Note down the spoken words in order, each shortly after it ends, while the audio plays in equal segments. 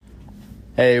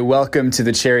Hey, welcome to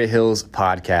the Cherry Hills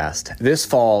podcast. This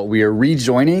fall, we are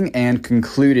rejoining and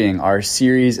concluding our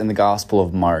series in the Gospel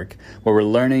of Mark, where we're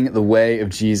learning the way of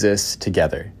Jesus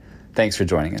together. Thanks for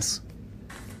joining us.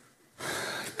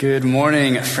 Good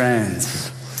morning, friends.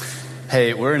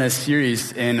 Hey, we're in a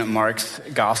series in Mark's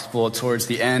Gospel towards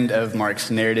the end of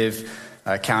Mark's narrative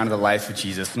account of the life of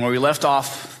Jesus. And where we left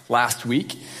off last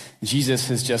week, Jesus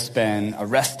has just been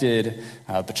arrested,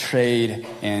 betrayed,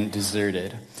 and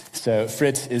deserted. So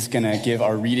Fritz is going to give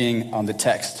our reading on the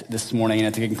text this morning, and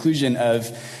at the conclusion of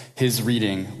his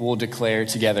reading, we'll declare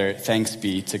together, thanks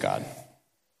be to God.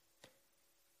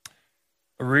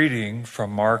 A reading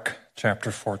from Mark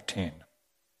chapter 14.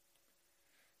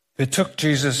 They took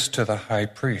Jesus to the high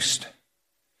priest,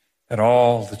 and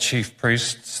all the chief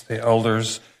priests, the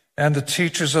elders, and the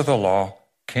teachers of the law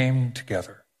came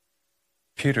together.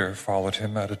 Peter followed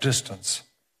him at a distance,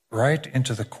 right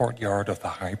into the courtyard of the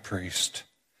high priest.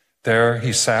 There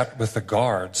he sat with the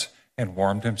guards and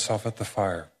warmed himself at the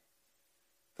fire.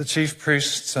 The chief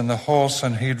priests and the whole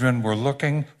Sanhedrin were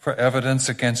looking for evidence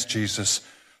against Jesus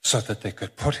so that they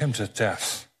could put him to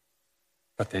death.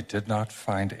 But they did not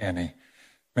find any.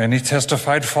 Many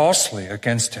testified falsely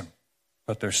against him,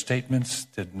 but their statements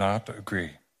did not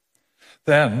agree.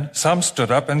 Then some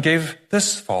stood up and gave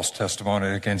this false testimony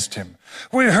against him.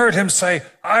 We heard him say,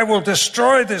 I will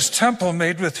destroy this temple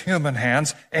made with human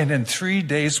hands, and in 3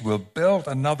 days will build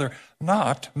another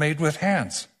not made with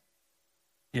hands.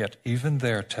 Yet even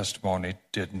their testimony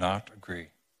did not agree.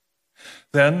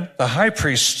 Then the high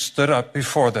priest stood up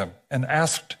before them and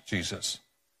asked Jesus,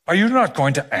 Are you not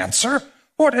going to answer?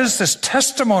 What is this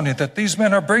testimony that these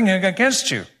men are bringing against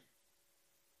you?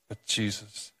 But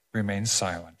Jesus remained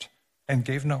silent and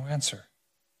gave no answer.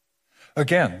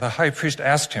 Again, the high priest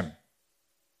asked him,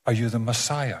 Are you the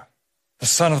Messiah, the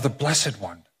Son of the Blessed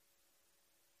One?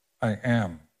 I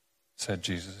am, said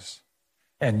Jesus,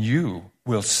 and you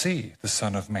will see the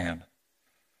Son of Man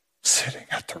sitting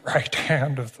at the right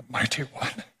hand of the Mighty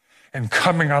One and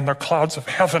coming on the clouds of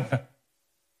heaven.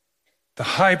 The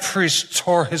high priest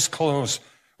tore his clothes.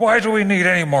 Why do we need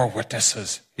any more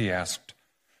witnesses? He asked.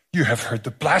 You have heard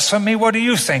the blasphemy. What do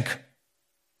you think?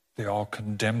 They all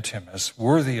condemned him as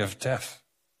worthy of death.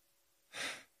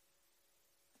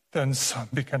 Then some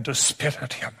began to spit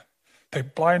at him. They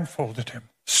blindfolded him,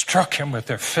 struck him with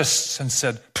their fists, and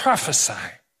said, Prophesy.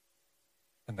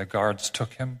 And the guards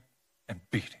took him and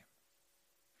beat him.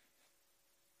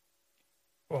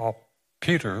 While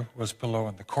Peter was below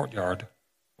in the courtyard,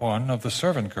 one of the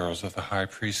servant girls of the high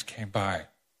priest came by.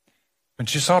 When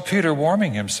she saw Peter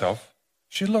warming himself,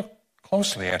 she looked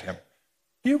closely at him.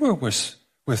 You were with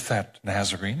that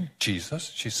Nazarene,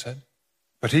 Jesus, she said.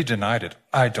 But he denied it.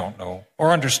 I don't know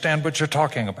or understand what you're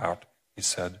talking about, he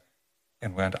said,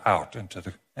 and went out into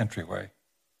the entryway.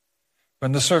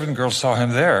 When the servant girl saw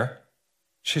him there,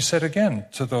 she said again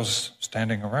to those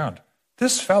standing around,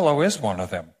 This fellow is one of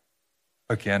them.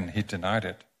 Again, he denied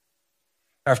it.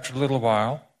 After a little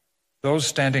while, those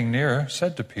standing near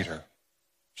said to Peter,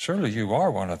 Surely you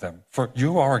are one of them, for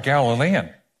you are a Galilean.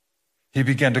 He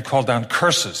began to call down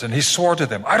curses, and he swore to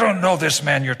them, I don't know this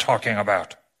man you're talking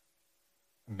about.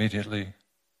 Immediately,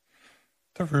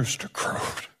 the rooster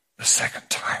crowed the second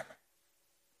time.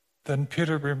 Then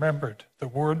Peter remembered the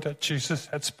word that Jesus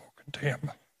had spoken to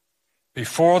him.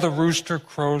 Before the rooster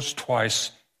crows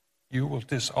twice, you will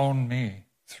disown me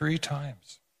 3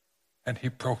 times. And he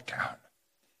broke down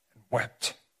and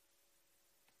wept.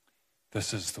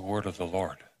 This is the word of the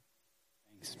Lord.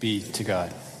 Thanks be to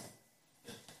God.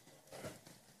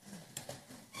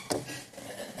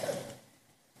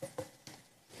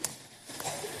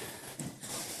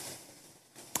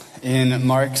 In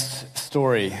Mark's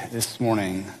story this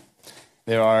morning,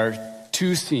 there are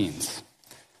 2 scenes.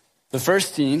 The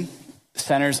first scene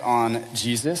centers on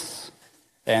Jesus,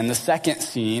 and the second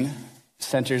scene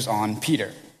centers on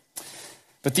Peter.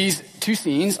 But these 2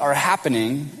 scenes are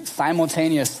happening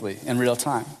simultaneously in real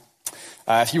time.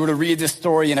 If you were to read this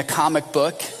story in a comic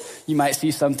book, you might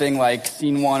see something like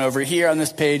scene 1 over here on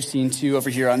this page, scene 2 over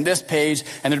here on this page,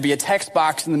 and there'd be a text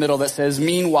box in the middle that says,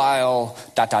 meanwhile, ...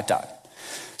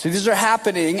 So these are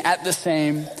happening at the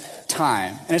same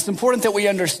time. And it's important that we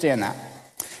understand that.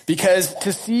 Because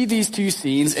to see these 2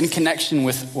 scenes in connection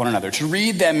with one another, to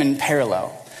read them in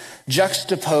parallel,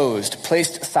 juxtaposed,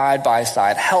 placed side by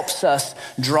side, helps us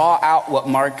draw out what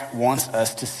Mark wants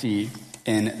us to see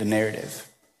in the narrative.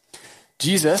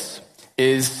 Jesus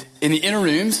is in the inner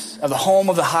rooms of the home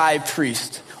of the high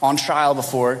priest on trial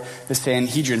before the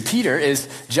Sanhedrin. Peter is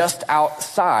just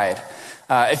outside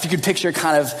If you could picture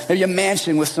kind of maybe a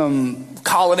mansion with some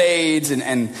colonnades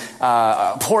and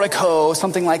a portico,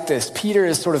 something like this, Peter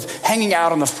is sort of hanging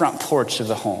out on the front porch of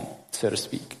the home, so to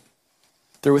speak.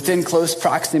 They're within close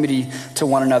proximity to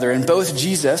one another, and both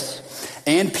Jesus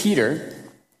and Peter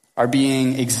are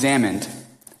being examined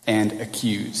and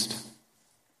accused.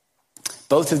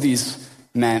 Both of these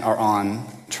men are on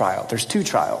trial. There's two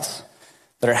trials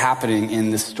that are happening in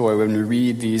this story when we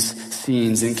read these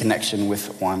scenes in connection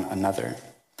with one another.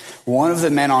 One of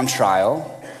the men on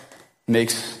trial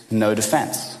makes no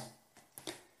defense.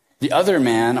 The other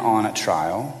man on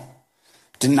trial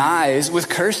denies with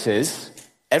curses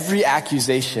every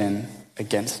accusation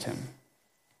against him.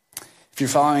 If you're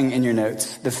following in your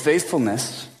notes, the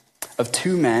faithfulness of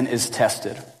two men is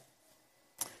tested,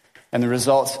 and the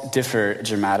results differ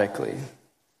dramatically.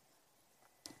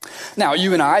 Now,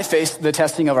 you and I face the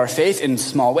testing of our faith in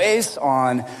small ways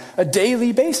on a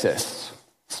daily basis.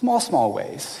 Small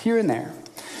ways, here and there.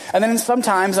 And then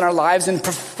sometimes in our lives in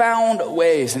profound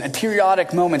ways and at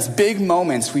periodic moments, big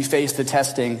moments, we face the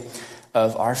testing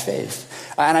of our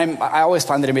faith. And I always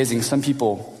find it amazing. Some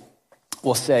people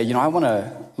will say, I want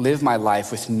to live my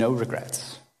life with no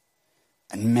regrets.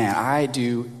 And man, I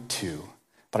do too.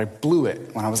 But I blew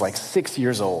it when I was like 6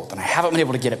 years old, and I haven't been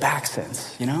able to get it back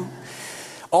since,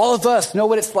 All of us know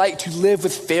what it's like to live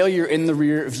with failure in the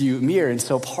rear view mirror. And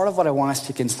so part of what I want us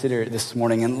to consider this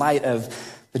morning in light of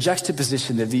the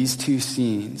juxtaposition of these two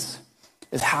scenes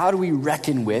is how do we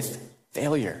reckon with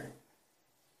failure?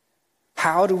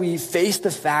 How do we face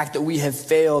the fact that we have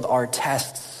failed our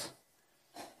tests,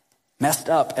 messed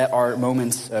up at our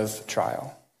moments of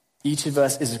trial? Each of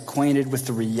us is acquainted with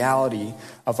the reality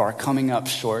of our coming up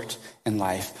short in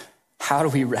life. How do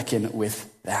we reckon with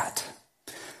that?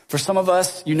 For some of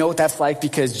us, you know what that's like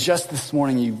because just this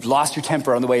morning you lost your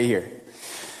temper on the way here.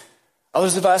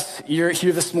 Others of us, you're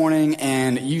here this morning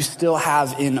and you still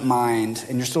have in mind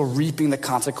and you're still reaping the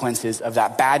consequences of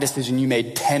that bad decision you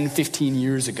made 10, 15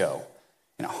 years ago,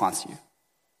 and it haunts you.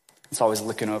 It's always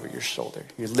looking over your shoulder.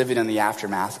 You're living in the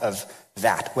aftermath of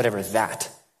that, whatever that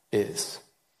is.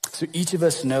 So each of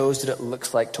us knows what it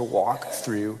looks like to walk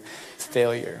through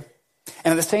failure.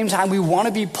 And at the same time, we want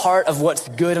to be part of what's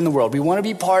good in the world. We want to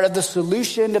be part of the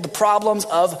solution to the problems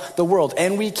of the world.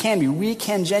 And we can be. We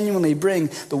can genuinely bring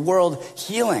the world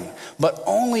healing, but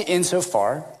only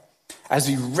insofar as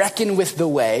we reckon with the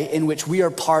way in which we are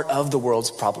part of the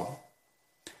world's problem.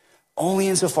 Only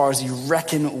insofar as we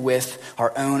reckon with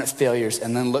our own failures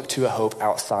and then look to a hope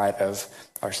outside of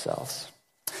ourselves.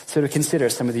 So to consider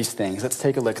some of these things, let's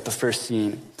take a look at the first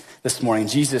scene this morning,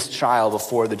 Jesus' trial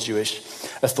before the Jewish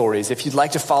authorities. If you'd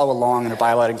like to follow along in your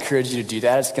Bible, I'd encourage you to do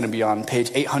that. It's going to be on page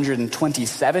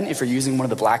 827 if you're using one of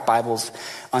the black Bibles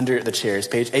under the chairs,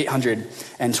 page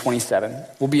 827.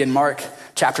 We'll be in Mark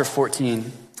chapter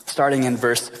 14, starting in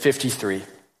verse 53.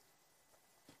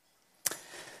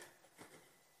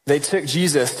 They took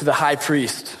Jesus to the high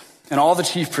priest, and all the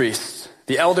chief priests,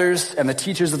 the elders, and the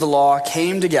teachers of the law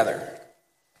came together.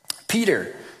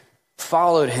 Peter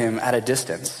followed him at a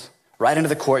distance, right into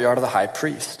the courtyard of the high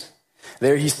priest.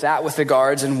 There he sat with the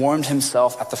guards and warmed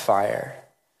himself at the fire.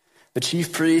 The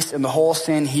chief priests and the whole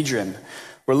Sanhedrin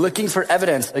were looking for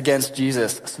evidence against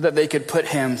Jesus so that they could put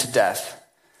him to death,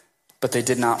 but they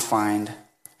did not find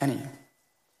any.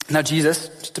 Now Jesus,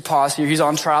 just to pause here, he's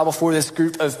on trial before this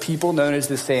group of people known as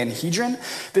the Sanhedrin.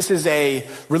 This is a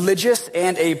religious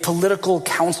and a political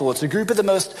council. It's a group of the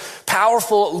most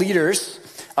powerful leaders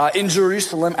in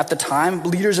Jerusalem at the time,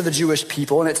 leaders of the Jewish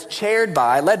people, and it's led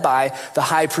by the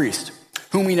high priest,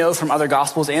 whom we know from other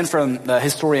gospels and from the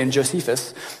historian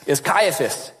Josephus, is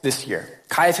Caiaphas this year.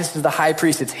 Caiaphas is the high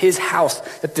priest. It's his house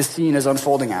that this scene is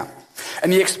unfolding at.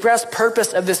 And the express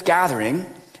purpose of this gathering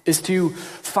is to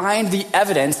find the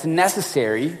evidence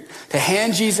necessary to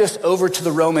hand Jesus over to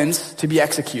the Romans to be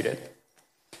executed.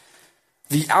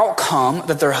 The outcome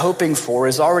that they're hoping for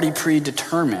is already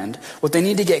predetermined. What they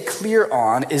need to get clear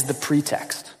on is the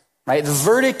pretext, right? The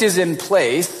verdict is in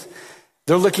place.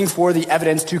 They're looking for the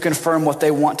evidence to confirm what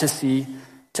they want to see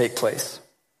take place.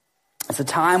 It's a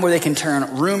time where they can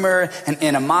turn rumor and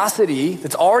animosity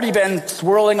that's already been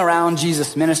swirling around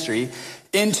Jesus' ministry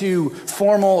into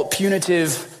formal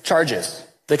punitive charges.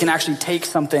 They can actually take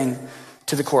something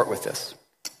to the court with this.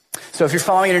 So if you're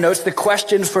following in your notes, the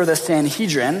question for the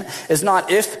Sanhedrin is not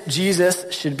if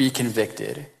Jesus should be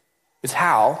convicted. It's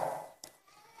how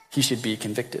he should be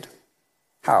convicted.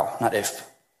 How, not if.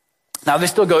 Now they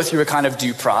still go through a kind of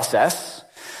due process.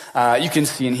 You can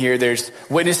see in here there's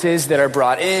witnesses that are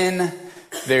brought in.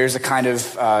 There's a kind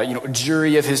of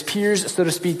jury of his peers, so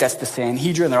to speak. That's the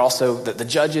Sanhedrin. They're also the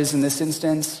judges in this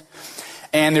instance.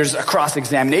 And there's a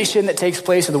cross-examination that takes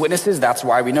place of the witnesses. That's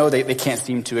why we know they can't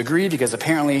seem to agree, because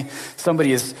apparently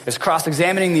somebody is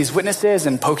cross-examining these witnesses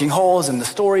and poking holes in the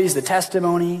stories, the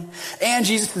testimony. And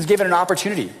Jesus is given an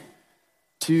opportunity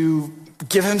to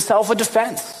give himself a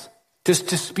defense, to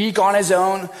speak on his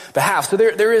own behalf. So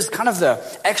there is kind of the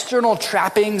external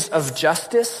trappings of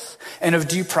justice and of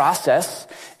due process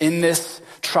in this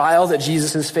trial that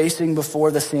Jesus is facing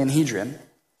before the Sanhedrin.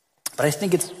 But I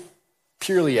think it's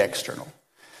purely external.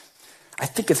 I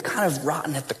think it's kind of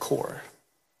rotten at the core,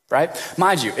 right?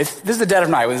 Mind you, this is the dead of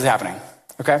night when this is happening,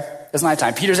 okay? It's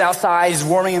nighttime. Peter's outside. He's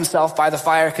warming himself by the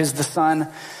fire because the sun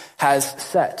has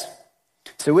set.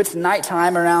 So it's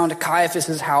nighttime around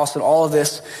Caiaphas' house, and all of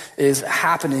this is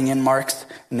happening in Mark's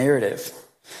narrative.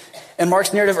 And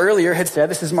Mark's narrative earlier had said,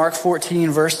 this is Mark 14,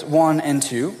 verse 1 and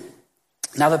 2.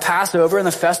 Now the Passover and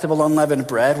the festival of unleavened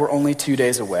bread were only 2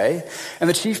 days away, and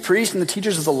the chief priests and the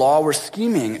teachers of the law were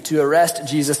scheming to arrest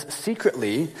Jesus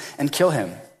secretly and kill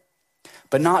him.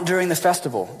 But not during the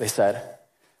festival, they said,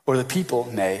 or the people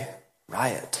may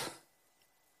riot.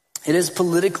 It is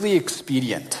politically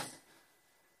expedient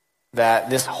that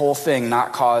this whole thing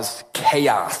not cause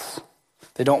chaos.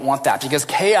 They don't want that, because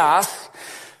chaos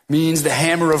means the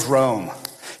hammer of Rome.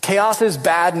 Chaos is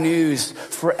bad news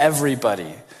for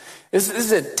everybody. This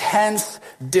is a tense,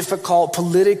 difficult,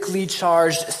 politically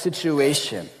charged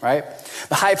situation, right?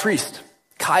 The high priest,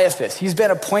 Caiaphas, he's been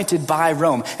appointed by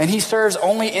Rome, and he serves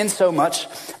only in so much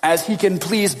as he can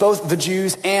please both the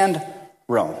Jews and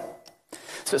Rome.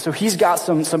 So he's got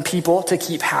some people to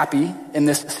keep happy in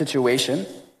this situation.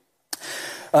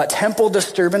 Temple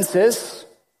disturbances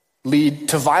lead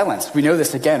to violence. We know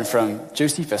this again from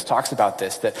Josephus talks about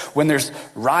this, that when there's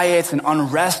riots and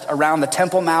unrest around the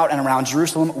Temple Mount and around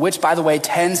Jerusalem, which by the way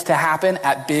tends to happen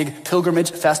at big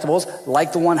pilgrimage festivals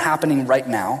like the one happening right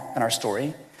now in our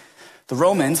story, the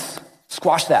Romans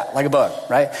squash that like a bug,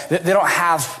 right? They don't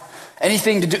have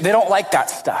anything to do. They don't like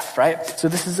that stuff, right? So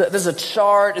this is a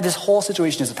charge. This whole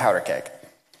situation is a powder keg.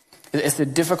 It's a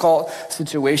difficult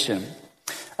situation.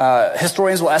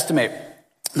 Historians will estimate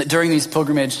that during these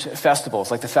pilgrimage festivals,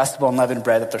 like the festival of unleavened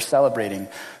bread that they're celebrating,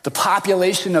 the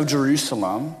population of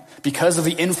Jerusalem, because of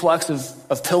the influx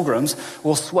of pilgrims,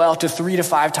 will swell to 3 to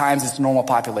 5 times its normal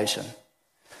population.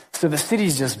 So the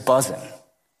city's just buzzing,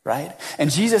 right?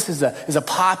 And Jesus is a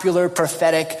popular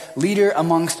prophetic leader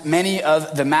amongst many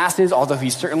of the masses, although he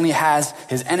certainly has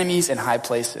his enemies in high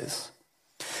places.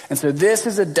 And so this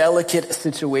is a delicate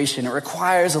situation. It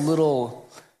requires a little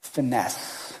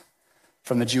finesse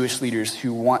from the Jewish leaders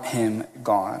who want him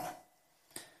gone.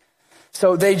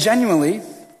 So they genuinely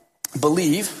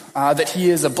believe that he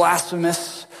is a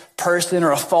blasphemous person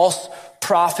or a false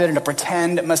prophet and a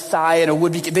pretend Messiah and a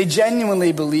would-be. They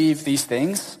genuinely believe these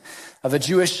things. The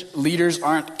Jewish leaders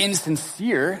aren't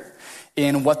insincere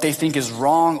in what they think is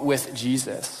wrong with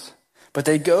Jesus, but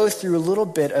they go through a little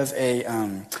bit of a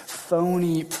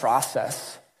phony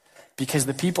process because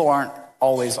the people aren't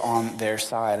always on their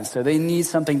side. And so they need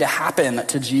something to happen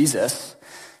to Jesus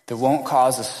that won't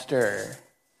cause a stir,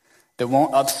 that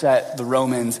won't upset the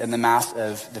Romans and the mass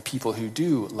of the people who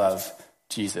do love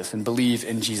Jesus and believe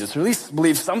in Jesus, or at least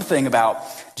believe something about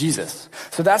Jesus.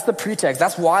 So that's the pretext.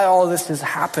 That's why all of this is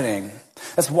happening.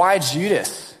 That's why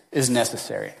Judas is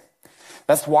necessary.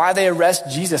 That's why they arrest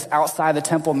Jesus outside the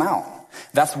Temple Mount.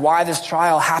 That's why this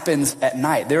trial happens at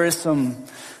night. There is some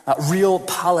real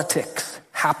politics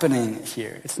happening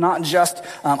here. It's not just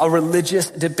a religious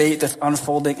debate that's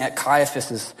unfolding at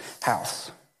Caiaphas'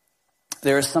 house.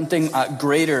 There is something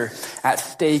greater at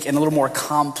stake and a little more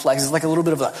complex. It's like a little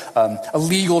bit of a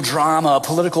legal drama, a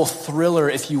political thriller,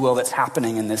 if you will, that's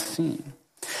happening in this scene.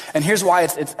 And here's why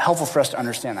it's helpful for us to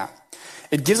understand that.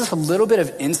 It gives us a little bit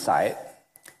of insight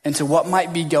into what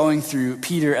might be going through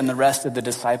Peter and the rest of the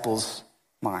disciples'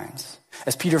 minds.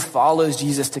 As Peter follows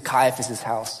Jesus to Caiaphas'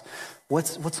 house,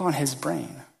 what's on his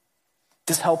brain?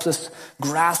 This helps us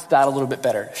grasp that a little bit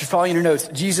better. If you're following your notes,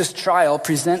 Jesus' trial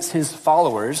presents his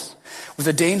followers with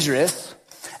a dangerous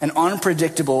and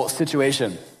unpredictable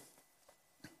situation.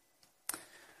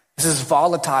 This is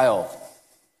volatile.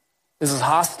 This is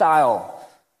hostile.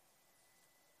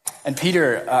 And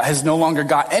Peter has no longer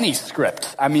got any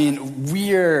script. I mean,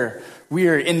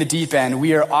 we're in the deep end.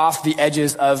 We are off the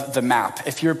edges of the map.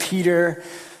 If you're Peter,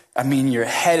 I mean, your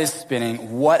head is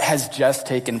spinning. What has just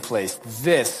taken place?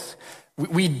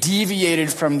 We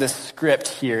deviated from the script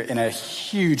here in a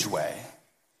huge way.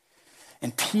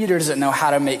 And Peter doesn't know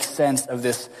how to make sense of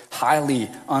this highly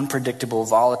unpredictable,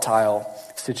 volatile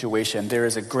situation. There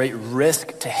is a great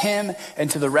risk to him and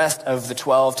to the rest of the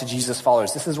 12, to Jesus'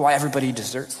 followers. This is why everybody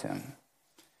deserts him.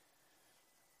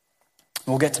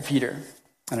 We'll get to Peter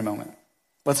in a moment.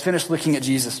 Let's finish looking at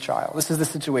Jesus' trial. This is the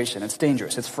situation. It's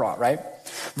dangerous. It's fraught, right?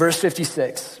 Verse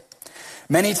 56.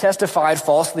 Many testified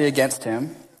falsely against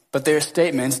him, but their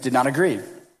statements did not agree.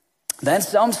 Then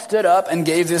some stood up and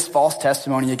gave this false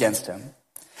testimony against him.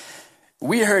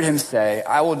 We heard him say,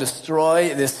 I will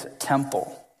destroy this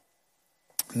temple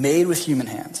made with human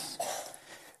hands.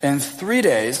 In 3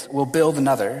 days we'll build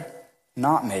another,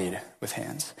 not made with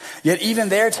hands. Yet even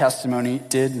their testimony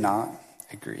did not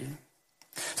agree.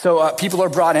 So people are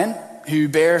brought in who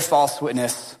bear false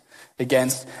witness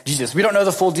against Jesus. We don't know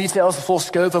the full details, the full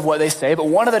scope of what they say, but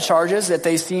one of the charges that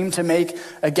they seem to make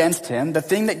against him, the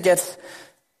thing that gets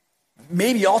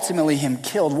maybe ultimately him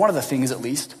killed, one of the things at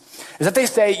least, is that they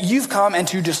say, you've come and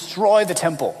to destroy the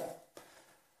temple.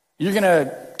 You're going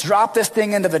to drop this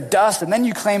thing into the dust, and then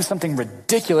you claim something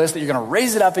ridiculous that you're going to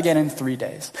raise it up again in 3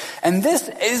 days. And this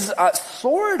is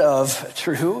sort of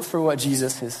true for what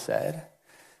Jesus has said.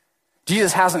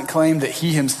 Jesus hasn't claimed that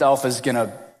he himself is going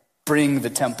to bring the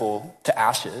temple to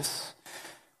ashes,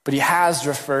 but he has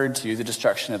referred to the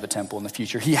destruction of the temple in the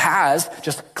future. He has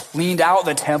just cleaned out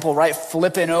the temple, right?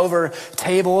 Flipping over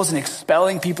tables and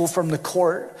expelling people from the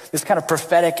court, this kind of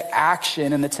prophetic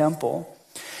action in the temple.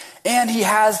 And he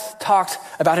has talked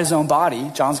about his own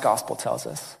body. John's gospel tells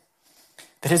us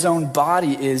that his own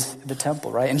body is the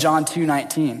temple, right? In John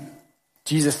 2:19,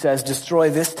 Jesus says, destroy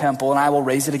this temple and I will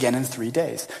raise it again in 3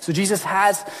 days. So Jesus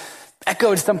has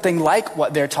echoed something like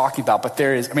what they're talking about, but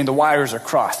the wires are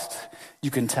crossed.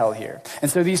 You can tell here. And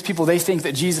so these people, they think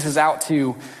that Jesus is out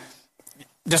to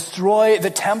destroy the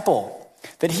temple,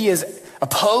 that he is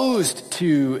opposed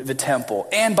to the temple,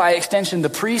 and by extension, the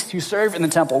priests who serve in the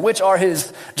temple, which are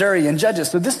his jury and judges.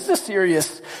 So this is a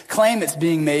serious claim that's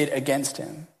being made against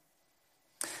him.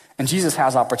 And Jesus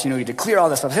has opportunity to clear all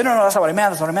this up. Say, no, that's not what I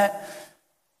meant, that's what I meant.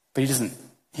 But he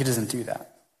doesn't do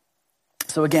that.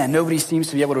 So again, nobody seems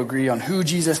to be able to agree on who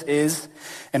Jesus is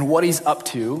and what he's up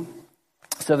to.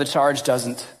 So the charge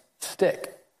doesn't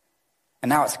stick. And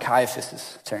now it's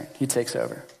Caiaphas' turn. He takes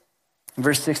over. In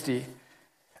verse 60,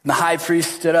 the high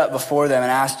priest stood up before them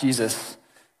and asked Jesus,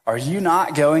 are you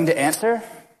not going to answer?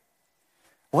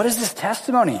 What is this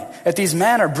testimony that these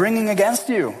men are bringing against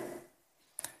you?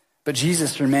 But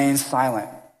Jesus remained silent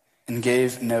and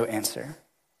gave no answer.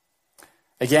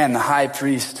 Again, the high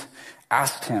priest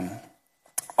asked him,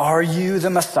 are you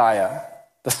the Messiah,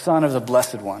 the Son of the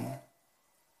Blessed One?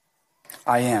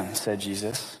 I am, said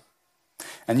Jesus,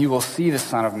 and you will see the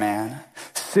Son of Man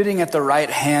sitting at the right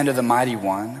hand of the Mighty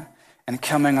One and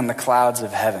coming on the clouds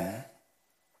of heaven. And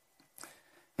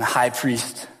the high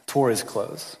priest tore his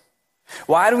clothes.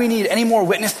 Why do we need any more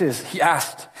witnesses? He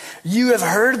asked. You have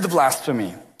heard the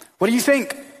blasphemy. What do you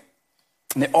think?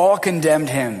 And they all condemned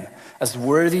him as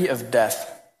worthy of death.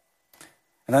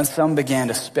 And then some began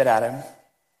to spit at him.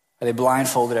 They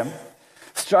blindfolded him,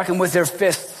 struck him with their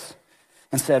fists,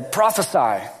 and said,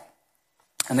 prophesy.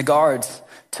 And the guards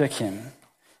took him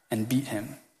and beat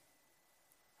him.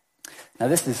 Now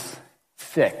this is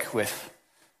thick with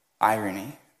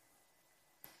irony.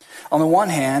 On the one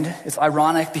hand, it's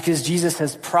ironic because Jesus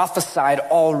has prophesied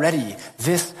already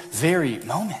this very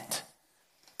moment.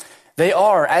 They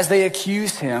are, as they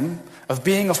accuse him of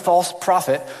being a false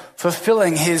prophet,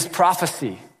 fulfilling his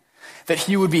prophecy that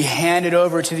he would be handed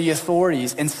over to the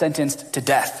authorities and sentenced to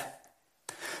death.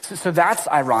 So that's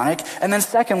ironic. And then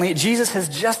secondly, Jesus has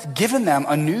just given them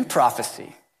a new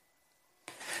prophecy.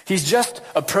 He's just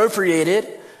appropriated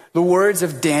the words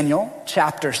of Daniel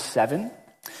chapter 7,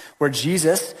 where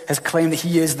Jesus has claimed that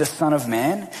he is the Son of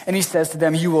Man. And he says to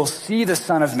them, you will see the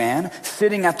Son of Man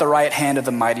sitting at the right hand of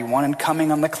the Mighty One and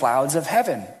coming on the clouds of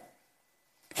heaven.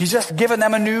 He's just given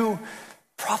them a new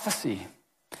prophecy.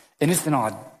 And it's an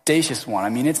audacious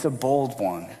one. It's a bold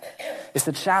one. It's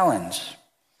a challenge.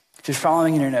 If you're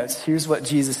following in your notes, here's what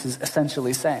Jesus is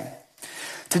essentially saying.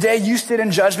 Today you sit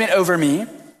in judgment over me.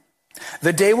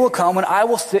 The day will come when I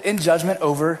will sit in judgment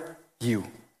over you.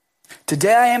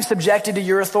 Today I am subjected to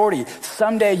your authority.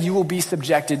 Someday you will be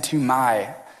subjected to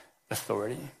my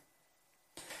authority.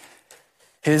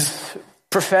 His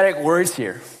prophetic words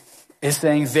here is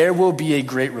saying there will be a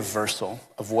great reversal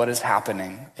of what is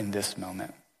happening in this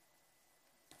moment.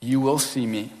 You will see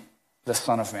me, the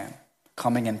Son of Man,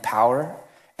 coming in power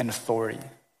and authority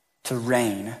to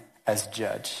reign as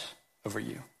judge over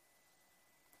you.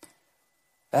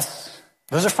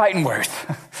 Those are fighting words,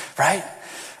 right?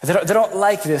 They don't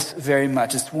like this very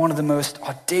much. It's one of the most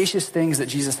audacious things that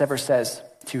Jesus ever says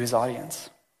to his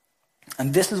audience.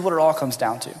 And this is what it all comes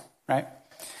down to, right?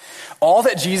 All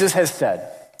that Jesus has said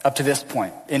up to this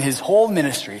point in his whole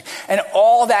ministry and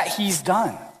all that he's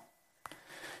done,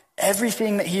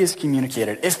 everything that he has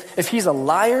communicated, if he's a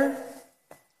liar,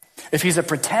 If he's a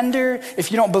pretender,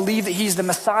 if you don't believe that he's the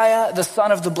Messiah, the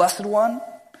Son of the Blessed One,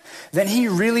 then he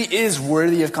really is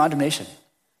worthy of condemnation.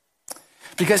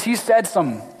 Because he said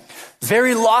some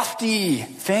very lofty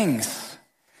things.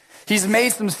 He's made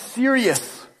some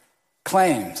serious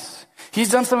claims.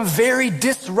 He's done some very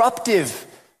disruptive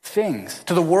things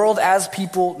to the world as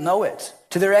people know it,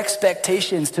 to their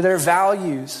expectations, to their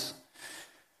values.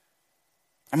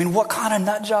 I mean, what kind of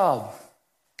nut job?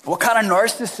 What kind of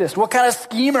narcissist? What kind of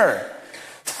schemer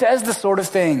says the sort of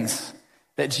things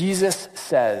that Jesus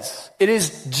says? It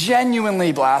is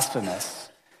genuinely blasphemous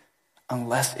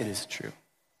unless it is true.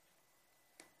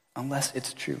 Unless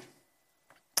it's true.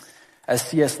 As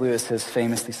C.S. Lewis has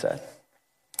famously said,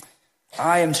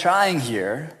 I am trying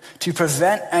here to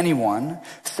prevent anyone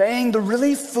saying the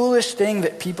really foolish thing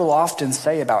that people often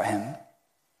say about him.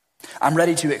 I'm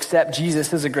ready to accept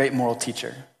Jesus as a great moral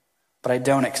teacher, but I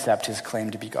don't accept his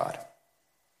claim to be God.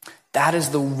 That is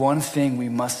the one thing we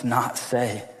must not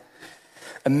say.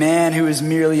 A man who is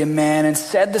merely a man and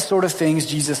said the sort of things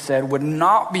Jesus said would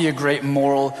not be a great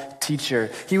moral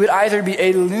teacher. He would either be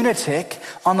a lunatic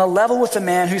on the level with the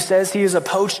man who says he is a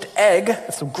poached egg,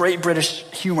 that's a great British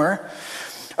humor,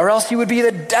 or else he would be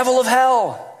the devil of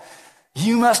hell.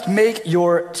 You must make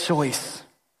your choice.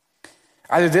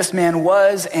 Either this man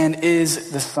was and is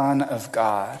the Son of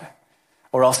God,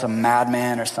 or else a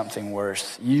madman or something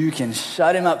worse. You can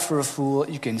shut him up for a fool,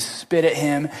 you can spit at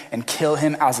him and kill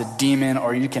him as a demon,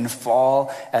 or you can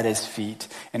fall at his feet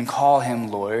and call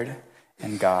him Lord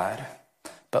and God.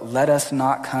 But let us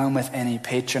not come with any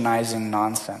patronizing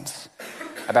nonsense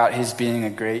about his being a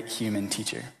great human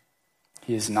teacher.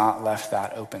 He has not left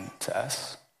that open to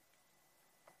us.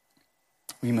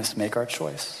 We must make our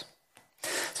choice.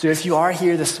 So if you are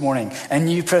here this morning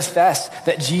and you profess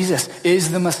that Jesus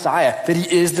is the Messiah, that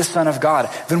he is the Son of God,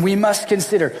 then we must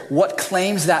consider what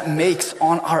claims that makes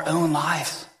on our own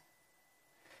lives.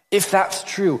 If that's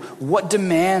true, what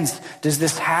demands does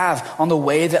this have on the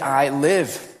way that I live?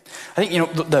 I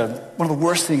think, one of the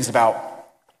worst things about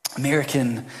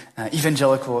American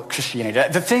evangelical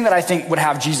Christianity, the thing that I think would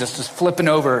have Jesus just flipping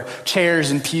over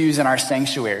chairs and pews in our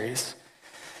sanctuaries,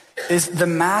 is the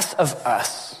mass of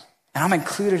us. And I'm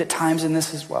included at times in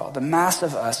this as well. The mass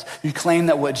of us who claim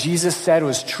that what Jesus said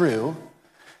was true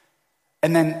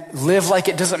and then live like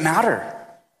it doesn't matter.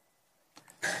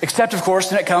 Except, of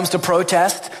course, when it comes to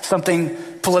protest something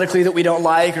politically that we don't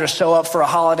like, or to show up for a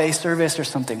holiday service or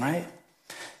something, right?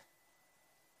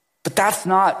 But that's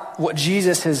not what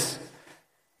Jesus has,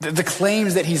 the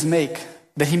claims that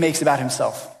he makes about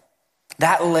himself.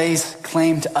 That lays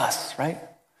claim to us, right?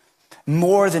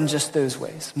 More than just those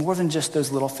ways, more than just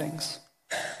those little things.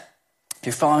 If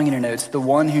you're following in your notes, the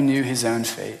one who knew his own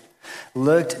fate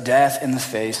looked death in the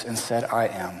face and said, I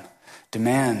am,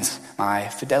 demands my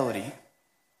fidelity.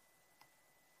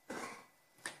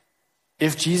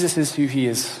 If Jesus is who he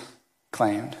is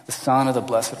claimed, the Son of the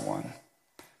Blessed One,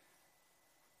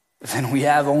 then we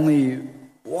have only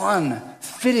one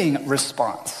fitting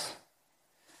response,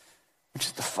 which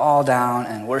is to fall down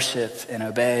and worship and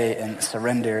obey and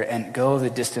surrender and go the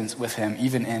distance with him,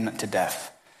 even into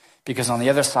death. Because on the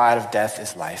other side of death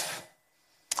is life.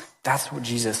 That's what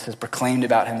Jesus has proclaimed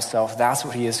about himself. That's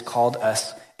what he has called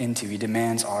us into. He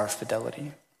demands our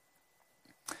fidelity.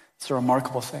 It's a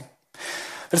remarkable thing.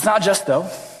 But it's not just, though,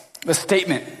 the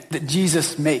statement that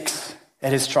Jesus makes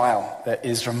at his trial that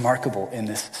is remarkable in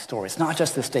this story. It's not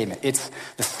just the statement, it's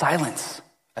the silence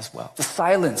as well. The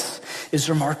silence is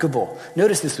remarkable.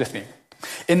 Notice this with me.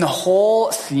 In the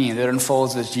whole scene that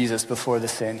unfolds with Jesus before the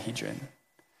Sanhedrin,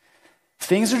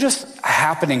 things are just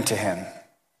happening to him,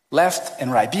 left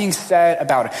and right, being said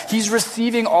about him. He's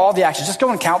receiving all the actions. Just go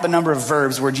and count the number of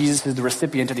verbs where Jesus is the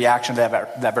recipient of the action of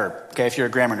that verb. Okay, if you're a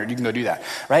grammar nerd, you can go do that,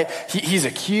 right? He's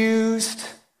accused,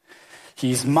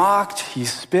 he's mocked,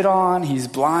 he's spit on, he's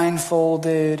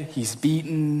blindfolded, he's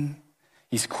beaten,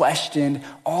 he's questioned.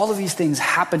 All of these things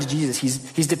happen to Jesus.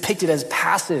 He's depicted as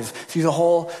passive through the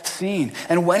whole scene.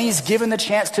 And when he's given the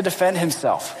chance to defend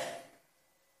himself,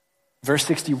 verse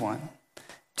 61,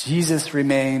 Jesus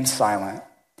remained silent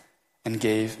and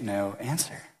gave no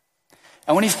answer.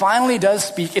 And when he finally does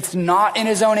speak, it's not in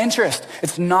his own interest.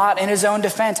 It's not in his own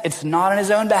defense. It's not on his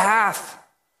own behalf.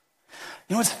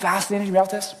 You know what's fascinating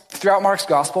about this? Throughout Mark's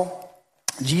gospel,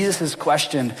 Jesus is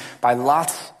questioned by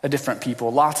lots of different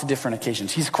people, lots of different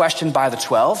occasions. He's questioned by the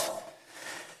 12.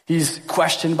 He's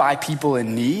questioned by people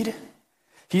in need.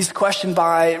 He's questioned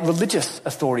by religious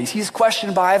authorities. He's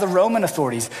questioned by the Roman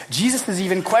authorities. Jesus is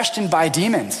even questioned by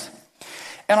demons.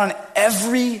 And on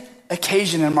every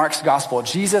occasion in Mark's gospel,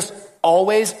 Jesus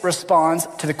always responds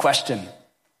to the question,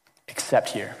 except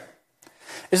here.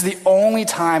 This is the only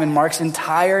time in Mark's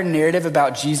entire narrative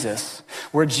about Jesus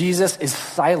where Jesus is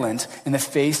silent in the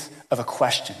face of a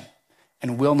question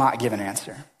and will not give an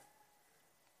answer.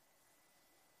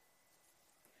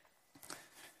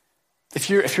 If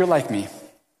you're like me,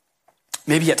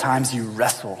 maybe at times you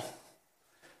wrestle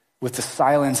with the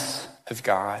silence of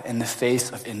God in the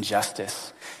face of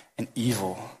injustice and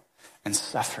evil and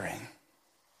suffering.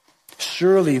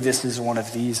 Surely this is one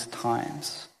of these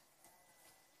times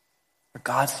where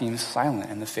God seems silent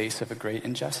in the face of a great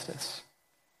injustice.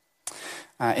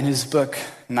 In his book,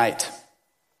 Night,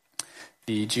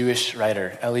 the Jewish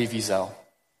writer Elie Wiesel,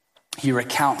 he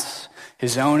recounts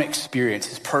his own experience,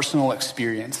 his personal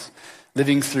experience,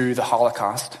 living through the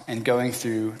Holocaust and going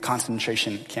through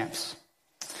concentration camps.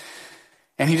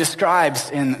 And he describes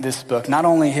in this book not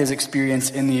only his experience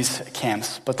in these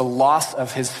camps, but the loss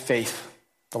of his faith,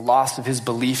 the loss of his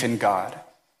belief in God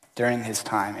during his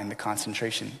time in the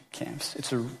concentration camps.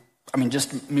 It's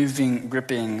just moving,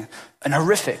 gripping, an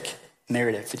horrific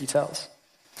narrative that he tells.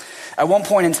 At one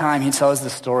point in time, he tells the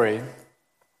story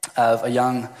of a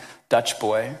young Dutch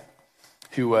boy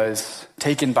who was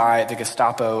taken by the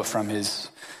Gestapo from his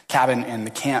cabin in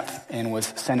the camp and was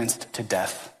sentenced to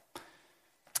death.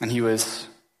 And he was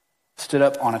stood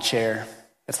up on a chair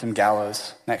at some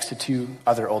gallows next to two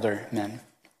other older men.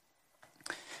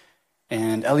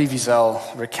 And Elie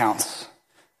Wiesel recounts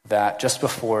that just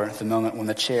before the moment when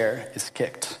the chair is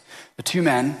kicked, the two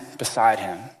men beside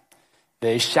him,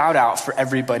 they shout out for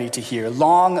everybody to hear,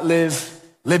 "Long live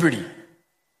liberty."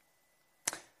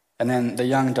 And then the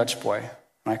young Dutch boy,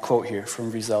 and I quote here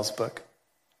from Wiesel's book,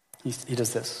 he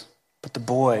does this: "But the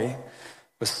boy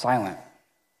was silent.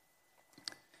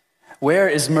 Where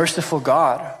is merciful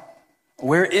God?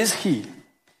 Where is he?"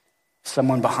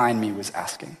 Someone behind me was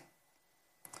asking.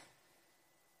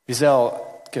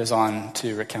 Wiesel goes on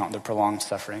to recount the prolonged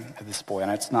suffering of this boy,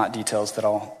 and it's not details that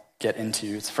I'll get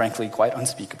into. It's frankly quite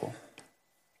unspeakable.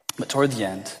 But toward the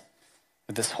end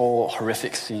of this whole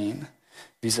horrific scene,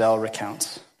 Wiesel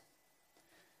recounts,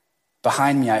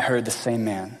 "Behind me I heard the same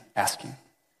man asking,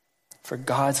 'For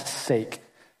God's sake,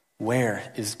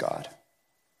 where is God?'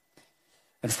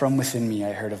 And from within me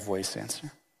I heard a voice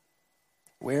answer,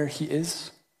 'Where he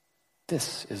is,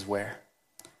 this is where,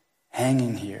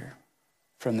 hanging here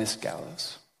from this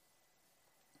gallows.'"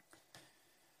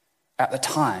 At the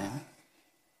time,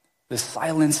 the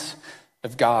silence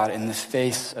of God in the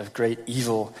face of great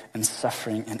evil and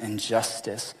suffering and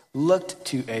injustice looked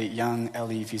to a young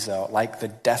Elie Wiesel like the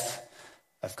death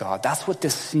of God. That's what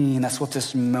this scene, that's what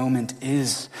this moment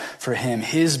is for him.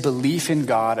 His belief in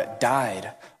God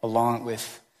died along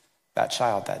with that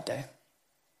child that day.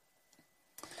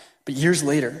 But years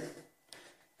later,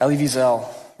 Elie Wiesel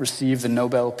received the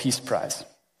Nobel Peace Prize,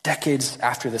 decades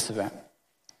after this event.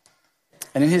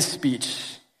 And in his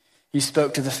speech, he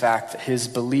spoke to the fact that his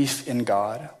belief in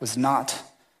God was not,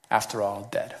 after all,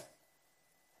 dead.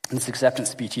 In this acceptance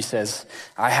speech, he says,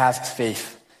 "I have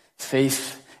faith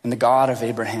in the God of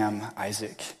Abraham,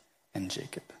 Isaac, and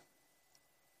Jacob."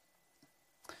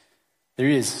 There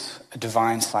is a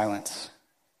divine silence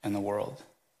in the world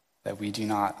that we do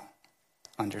not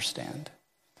understand.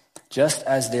 Just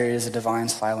as there is a divine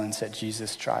silence at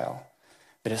Jesus' trial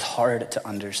that is hard to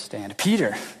understand.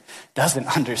 Peter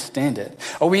doesn't understand it.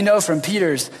 Oh, we know from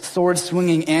Peter's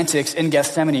sword-swinging antics in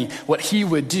Gethsemane what he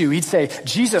would do. He'd say,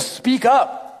 "Jesus, speak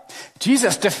up.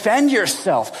 Jesus, defend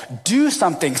yourself. Do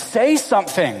something. Say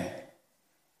something."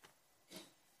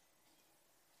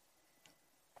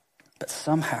 But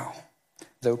somehow,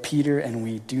 though Peter and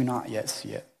we do not yet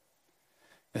see it,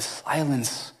 the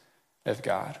silence of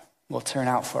God will turn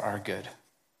out for our good.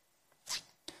 If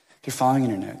you're following in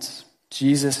your notes,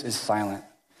 Jesus is silent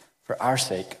for our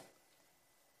sake.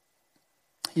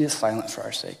 He is silent for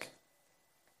our sake.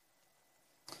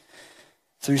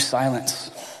 Through silence,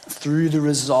 through the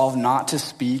resolve not to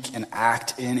speak and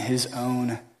act in his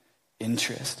own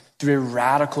interest, through a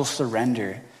radical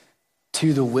surrender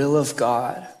to the will of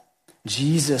God,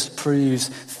 Jesus proves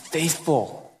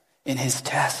faithful in his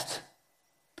test.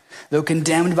 Though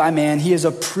condemned by man, he is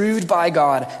approved by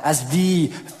God as the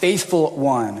faithful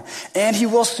one. And he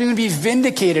will soon be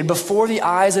vindicated before the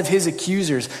eyes of his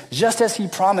accusers, just as he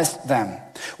promised them,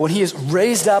 when he is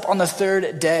raised up on the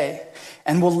third day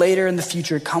and will later in the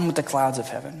future come with the clouds of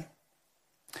heaven.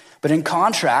 But in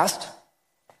contrast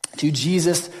to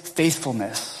Jesus'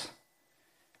 faithfulness,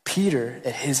 Peter,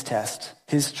 at his test,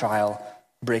 his trial,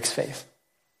 breaks faith.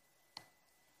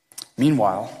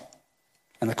 Meanwhile,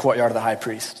 in the courtyard of the high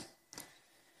priest,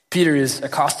 Peter is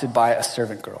accosted by a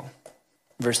servant girl.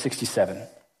 Verse 67.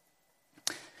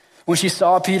 When she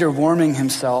saw Peter warming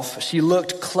himself, she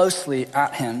looked closely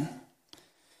at him,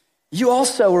 "You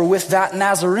also were with that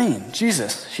Nazarene,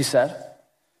 Jesus," she said.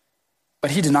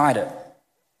 But he denied it.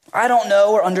 "I don't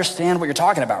know or understand what you're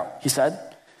talking about," he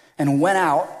said, and went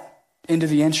out into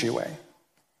the entryway.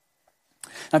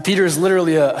 Now, Peter is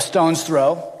literally a stone's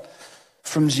throw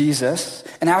from Jesus.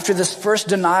 And after this first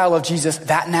denial of Jesus,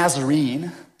 that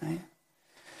Nazarene, right,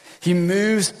 he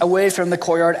moves away from the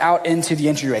courtyard out into the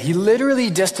entryway. He literally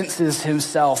distances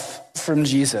himself from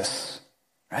Jesus,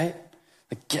 right?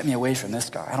 Like, get me away from this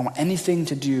guy. I don't want anything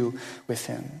to do with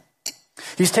him.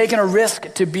 He's taken a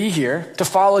risk to be here, to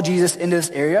follow Jesus into this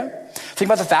area. Think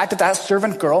about the fact that that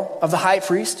servant girl of the high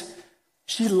priest,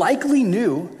 she likely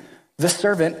knew the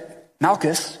servant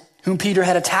Malchus, whom Peter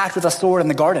had attacked with a sword in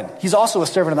the garden. He's also a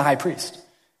servant of the high priest.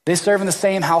 They serve in the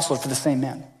same household for the same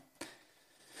man.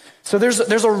 So there's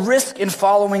a risk in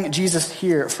following Jesus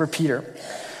here for Peter.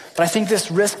 But I think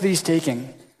this risk that he's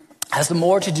taking has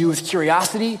more to do with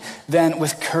curiosity than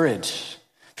with courage.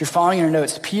 If you're following your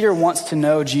notes, Peter wants to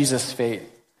know Jesus' fate.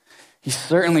 He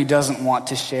certainly doesn't want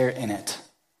to share in it.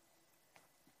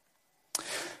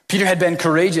 Peter had been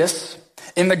courageous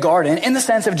in the garden in the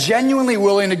sense of genuinely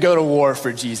willing to go to war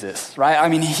for Jesus, right? I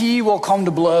mean, he will come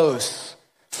to blows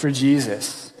for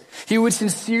Jesus. He would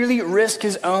sincerely risk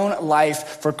his own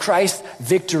life for Christ's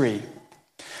victory.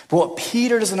 But what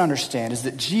Peter doesn't understand is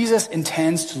that Jesus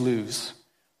intends to lose.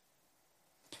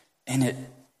 And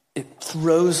it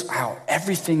throws out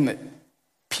everything that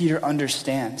Peter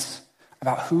understands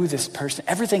about who this person,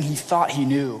 everything he thought he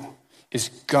knew is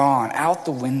gone out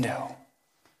the window.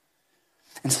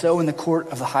 And so in the court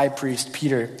of the high priest,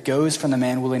 Peter goes from the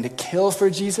man willing to kill for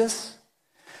Jesus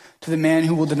to the man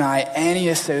who will deny any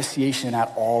association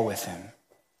at all with him.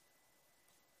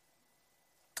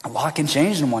 A lot can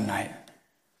change in one night.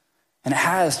 And it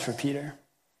has for Peter.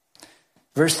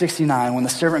 Verse 69, when the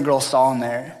servant girl saw him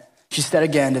there, she said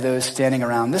again to those standing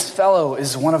around, "This fellow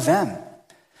is one of them."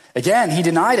 Again, he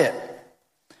denied it.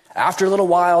 After a little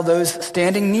while, those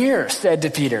standing near said to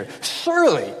Peter,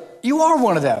 "Surely you are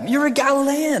one of them. You're a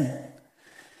Galilean."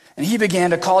 And he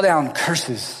began to call down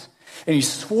curses. And he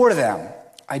swore to them,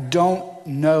 "I don't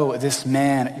know this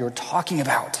man you're talking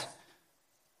about."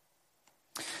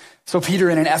 So Peter,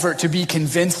 in an effort to be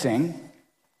convincing,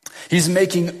 he's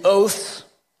making oaths.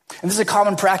 And this is a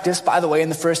common practice, by the way, in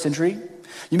the first century.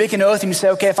 You make an oath and you say,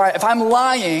 okay, if I'm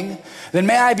lying, then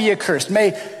may I be accursed.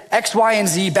 May X, Y, and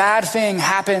Z bad thing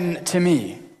happen to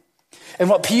me. And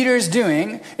what Peter's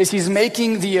doing is he's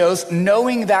making the oath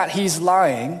knowing that he's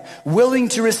lying, willing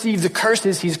to receive the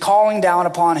curses he's calling down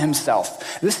upon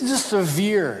himself. This is a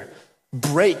severe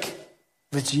break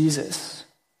with Jesus.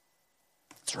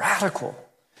 It's radical.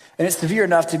 And it's severe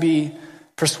enough to be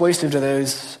persuasive to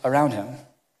those around him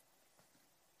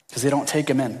because they don't take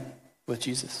him in with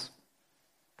Jesus.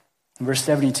 In verse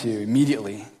 72,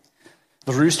 immediately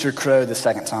the rooster crowed the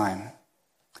second time.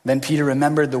 Then Peter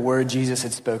remembered the word Jesus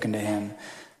had spoken to him.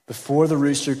 "Before the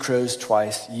rooster crows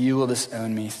twice, you will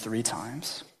disown me 3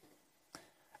 times.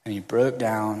 And he broke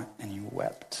down and he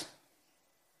wept.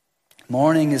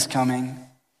 Morning is coming,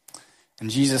 and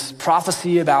Jesus'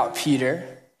 prophecy about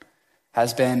Peter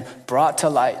has been brought to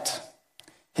light.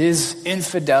 His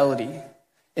infidelity,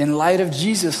 in light of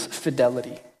Jesus'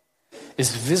 fidelity, is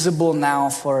visible now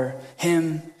for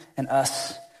him and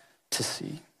us to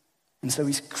see. And so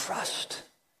he's crushed.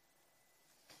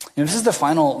 You know, this is the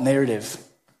final narrative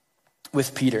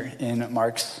with Peter in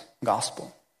Mark's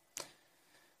gospel.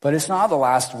 But it's not the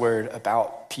last word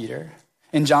about Peter.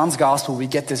 In John's gospel, we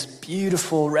get this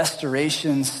beautiful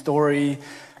restoration story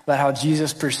about how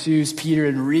Jesus pursues Peter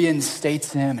and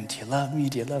reinstates him. And do you love me?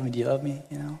 Do you love me? Do you love me?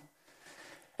 You know?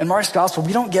 In Mark's gospel,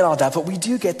 we don't get all that, but we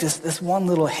do get this one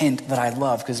little hint that I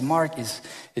love because Mark is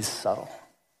subtle.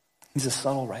 He's a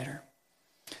subtle writer.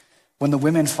 When the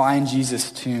women find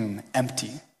Jesus' tomb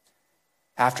empty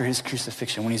after his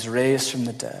crucifixion, when he's raised from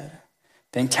the dead,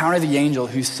 they encounter the angel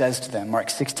who says to them,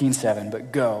 Mark 16:7,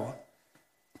 "But go,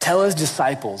 tell his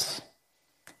disciples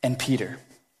and Peter,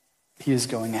 he is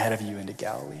going ahead of you into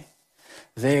Galilee.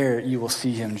 There you will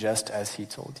see him just as he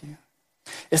told you."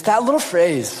 It's that little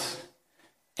phrase,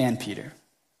 "and Peter."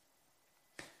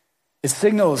 It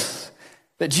signals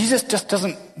that Jesus just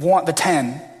doesn't want the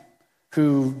 10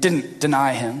 who didn't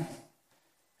deny him.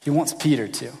 He wants Peter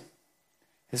to.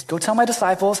 He says, "Go tell my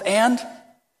disciples, and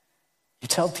you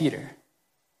tell Peter.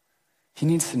 He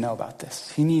needs to know about this.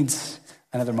 He needs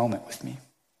another moment with me,"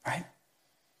 right?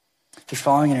 If you're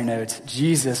following in your notes,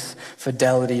 Jesus'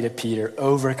 fidelity to Peter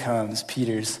overcomes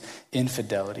Peter's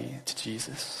infidelity to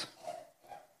Jesus.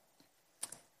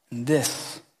 And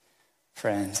this,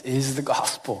 friends, is the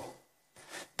gospel.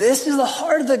 This is the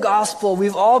heart of the gospel.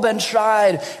 We've all been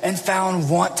tried and found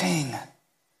wanting.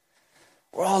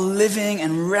 We're all living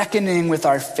and reckoning with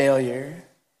our failure.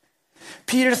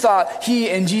 Peter thought he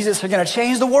and Jesus are going to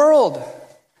change the world,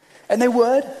 and they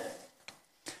would.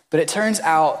 But it turns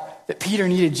out that Peter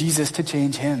needed Jesus to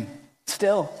change him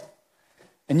still.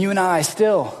 And you and I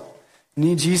still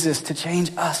need Jesus to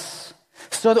change us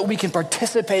so that we can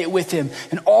participate with him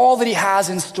in all that he has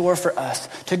in store for us,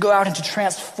 to go out and to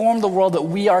transform the world that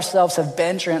we ourselves have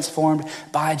been transformed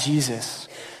by Jesus.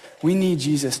 We need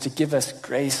Jesus to give us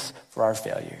grace for our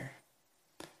failure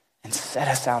and set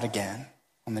us out again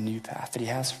on the new path that he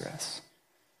has for us.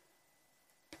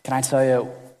 Can I tell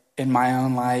you, in my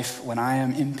own life, when I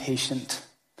am impatient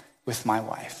with my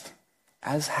wife,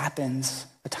 as happens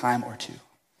a time or two,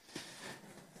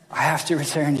 I have to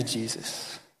return to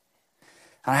Jesus.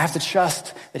 And I have to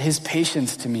trust that his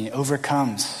patience to me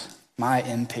overcomes my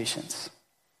impatience.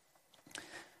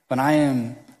 When I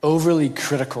am overly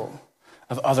critical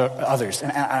of others,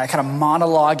 and I kind of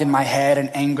monologue in my head in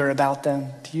anger about them,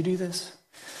 do you do this?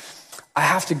 I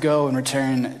have to go and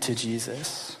return to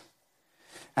Jesus.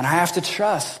 And I have to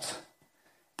trust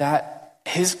that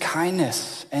his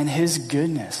kindness and his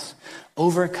goodness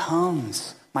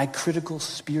overcomes my critical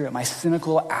spirit, my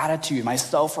cynical attitude, my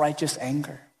self-righteous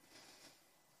anger.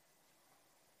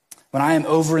 When I am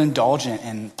overindulgent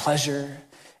in pleasure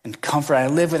and comfort, I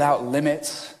live without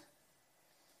limits,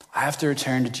 I have to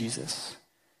return to Jesus.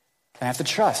 And I have to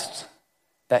trust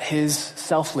that his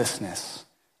selflessness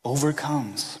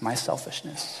overcomes my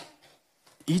selfishness.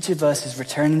 Each of us is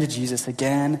returning to Jesus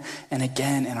again and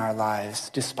again in our lives,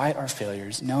 despite our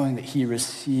failures, knowing that he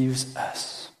receives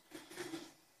us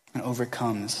and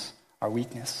overcomes our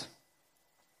weakness.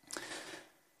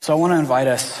 So I want to invite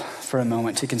us for a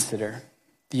moment to consider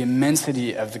the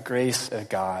immensity of the grace of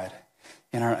God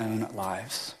in our own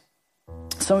lives.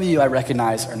 Some of you I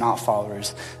recognize are not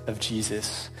followers of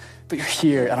Jesus, but you're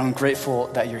here, and I'm grateful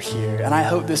that you're here. And I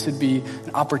hope this would be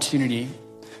an opportunity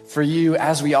for you,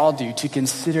 as we all do, to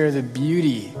consider the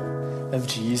beauty of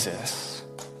Jesus.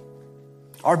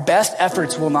 Our best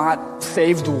efforts will not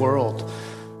save the world.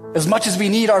 As much as we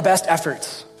need our best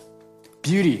efforts,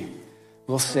 beauty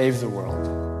will save the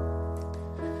world.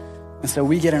 And so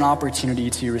we get an opportunity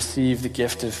to receive the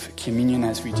gift of communion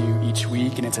as we do each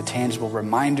week, and it's a tangible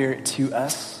reminder to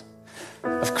us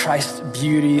of Christ's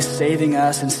beauty saving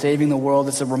us and saving the world.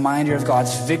 It's a reminder of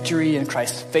God's victory and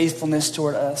Christ's faithfulness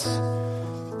toward us.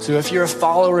 So if you're a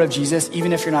follower of Jesus,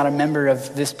 even if you're not a member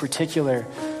of this particular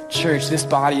church, this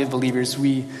body of believers,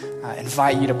 we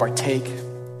invite you to partake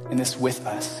in this with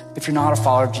us. If you're not a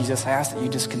follower of Jesus, I ask that you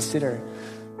just consider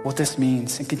what this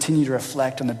means and continue to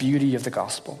reflect on the beauty of the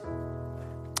gospel.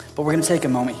 But we're going to take a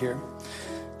moment here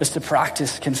just to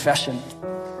practice confession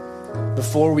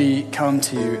before we come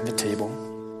to the table.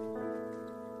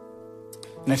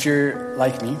 And if you're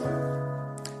like me,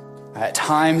 at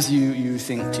times you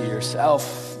think to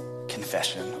yourself,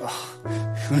 confession,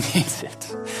 who needs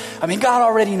it? I mean, God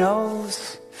already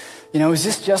knows. Is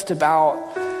this just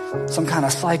about some kind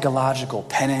of psychological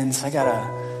penance? I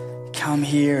gotta come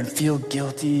here and feel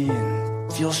guilty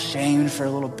and feel shamed for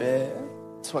a little bit.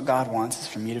 That's what God wants, is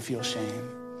for me to feel shame.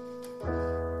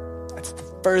 That's the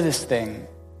furthest thing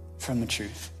from the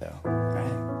truth, though,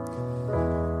 right?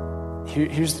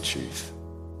 Here's the truth.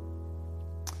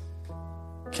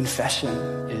 Confession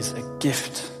is a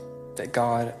gift that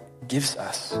God gives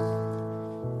us.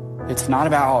 It's not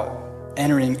about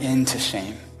entering into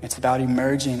shame. It's about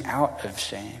emerging out of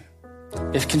shame.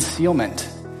 If concealment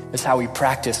is how we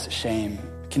practice shame,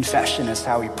 confession is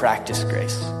how we practice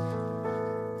grace.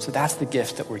 So that's the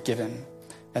gift that we're given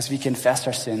as we confess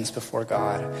our sins before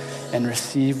God and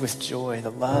receive with joy the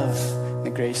love and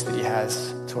the grace that he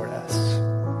has toward us.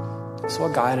 So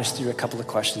I'll guide us through a couple of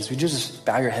questions. Would you just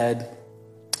bow your head,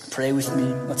 pray with me?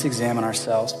 Let's examine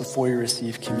ourselves before we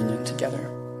receive communion together.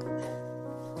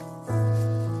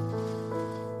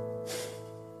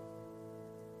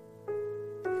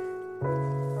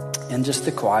 In just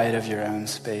the quiet of your own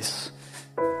space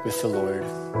with the Lord,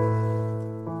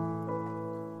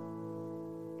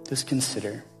 just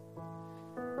consider,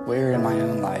 where in my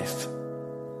own life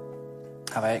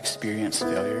have I experienced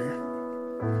failure?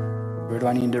 Where do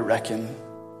I need to reckon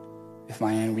with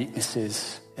my own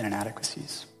weaknesses and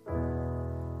inadequacies?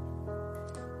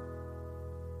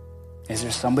 Is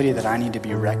there somebody that I need to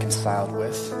be reconciled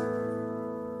with?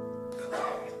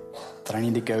 That I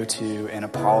need to go to and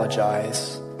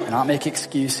apologize and not make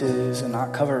excuses and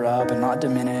not cover up and not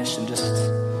diminish and just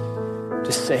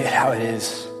say it how it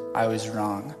is. I was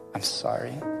wrong. I'm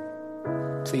sorry.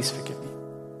 Please forgive me.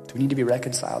 Do we need to be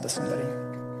reconciled to somebody?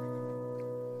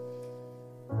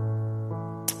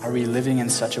 Are we living in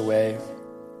such a way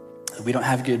We don't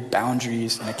have good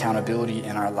boundaries and accountability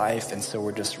in our life, and so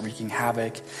we're just wreaking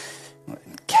havoc,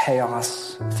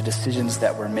 chaos, the decisions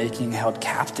that we're making, held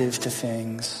captive to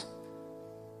things.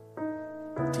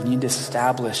 Do you need to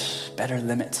establish better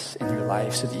limits in your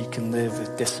life so that you can live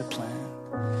with discipline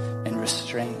and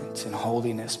restraint and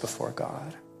holiness before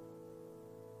God?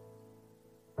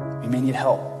 We may need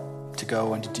help to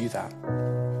go and to do that.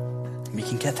 We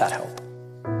can get that help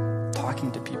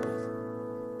talking to people.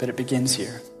 But it begins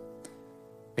here,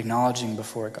 acknowledging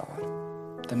before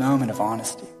God the moment of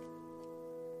honesty.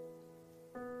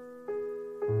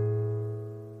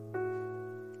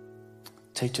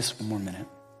 Take just one more minute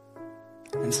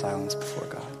in silence before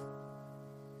God.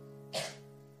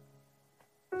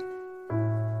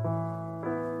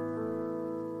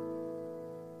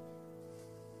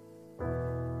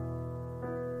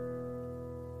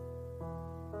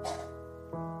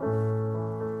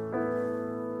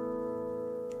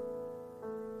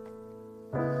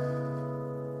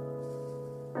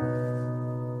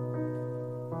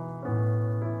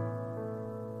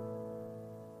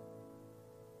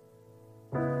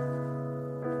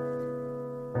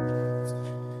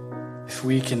 If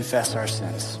we confess our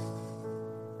sins,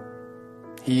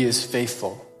 he is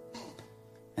faithful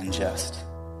and just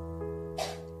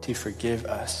to forgive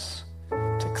us,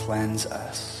 to cleanse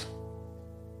us.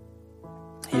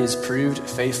 He has proved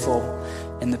faithful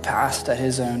in the past at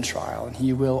his own trial, and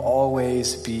he will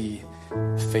always be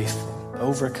faithful,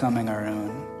 overcoming our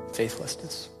own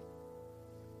faithlessness.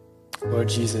 Lord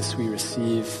Jesus, we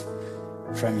receive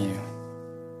from you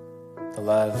the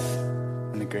love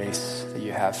and the grace that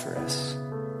you have for us.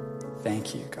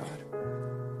 Thank you, God.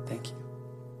 Thank you.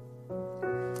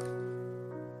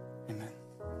 Amen.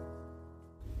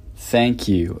 Thank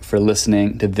you for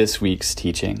listening to this week's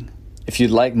teaching. If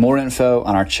you'd like more info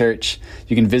on our church,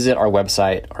 you can visit our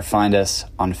website or find us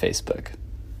on Facebook.